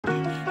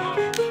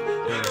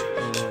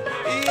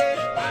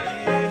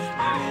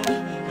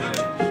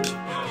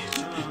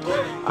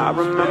I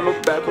remember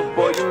back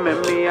before you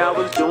met me, I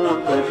was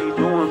doing plenty,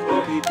 doing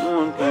plenty,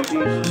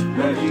 doing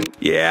plenty.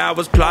 Yeah, I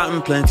was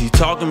plotting plenty,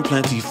 talking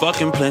plenty,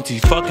 fucking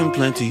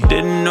plenty.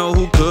 Didn't know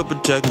who could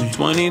protect me.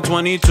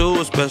 2022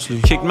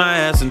 especially. Kicked my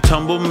ass and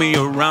tumbled me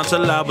around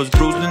till I was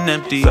bruised and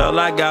empty. Felt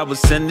like I was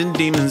sending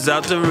demons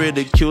out to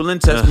ridicule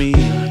and test me.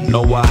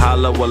 No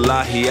wahala,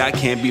 wallahi, I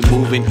can't be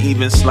moving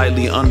even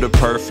slightly under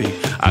perfect.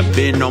 I've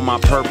been on my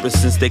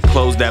purpose since they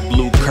closed that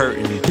blue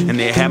curtain. And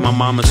they had my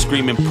mama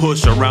screaming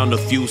push around a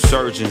few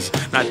surgeons.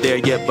 Not there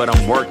yet, but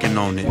I'm working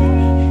on it.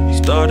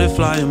 Started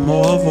flying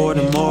more,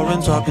 avoiding more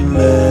and talking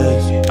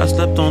less. I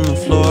slept on the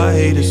floor, I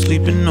hated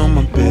sleeping on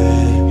my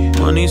bed.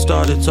 Money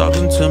started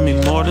talking to me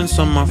more than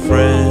some of my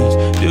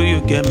friends. Do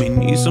you get me?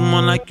 Need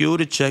someone like you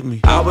to check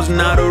me. I was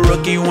not a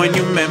rookie when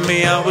you met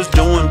me. I was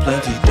doing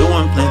plenty,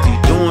 doing plenty,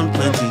 doing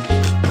plenty,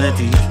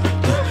 plenty.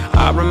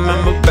 I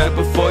remember back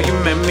before you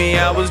met me,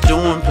 I was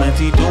doing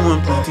plenty,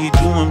 doing plenty,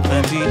 doing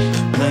plenty,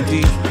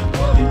 plenty.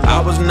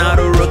 I was not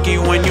a rookie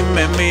when you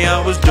met me, I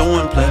was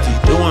doing plenty,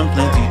 doing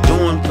plenty,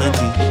 doing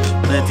plenty,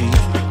 plenty.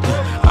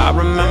 I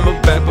remember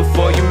back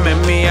before you met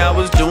me, I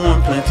was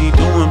doing plenty,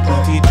 doing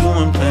plenty,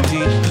 doing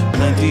plenty,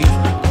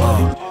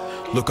 plenty.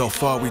 Look how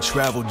far we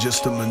traveled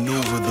just to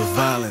maneuver the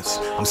violence.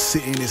 I'm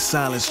sitting in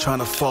silence trying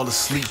to fall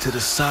asleep to the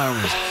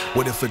sirens.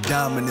 What if a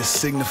diamond is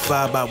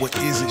signified by what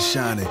isn't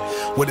shining?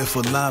 What if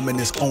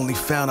alignment is only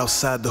found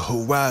outside the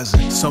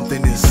horizon?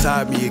 Something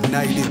inside me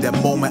ignited that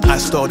moment I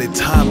started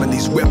timing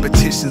these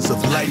repetitions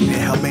of lightning.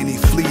 How many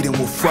fleeting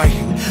were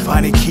frightened,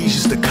 finding keys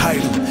just to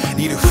kite them.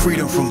 Needed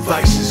freedom from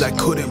vices, I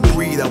couldn't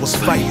breathe, I was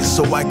fighting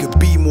so I could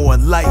be more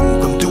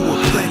enlightened. I'm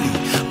doing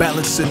plenty,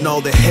 balancing all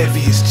the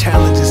heaviest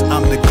challenges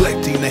I'm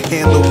neglecting to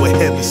handle what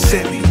heaven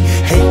sent me.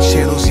 Hate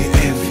channels you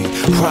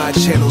envy, pride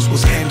channels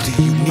was empty.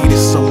 You needed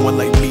someone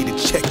like me to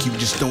check you,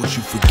 just don't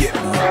you forget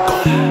me.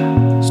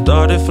 Go.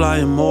 Started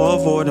flying more,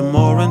 avoiding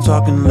more and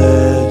talking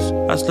less.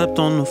 I slept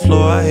on the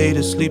floor, I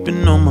hated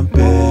sleeping on my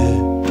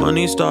bed.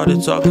 Money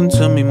started talking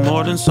to me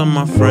more than some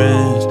of my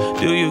friends.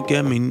 Do you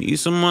get me? Need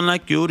someone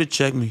like you to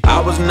check me. I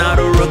was not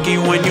a rookie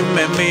when you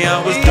met me,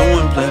 I was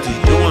doing plenty,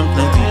 doing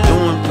plenty,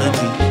 doing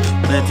plenty,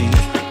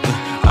 plenty.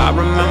 I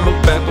remember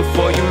back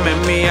before you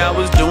met me, I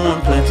was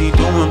doing plenty,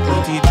 doing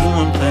plenty,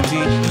 doing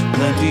plenty,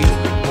 plenty.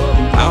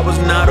 I was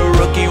not a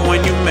rookie when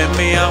you met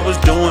me, I was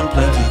doing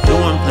plenty,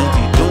 doing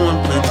plenty.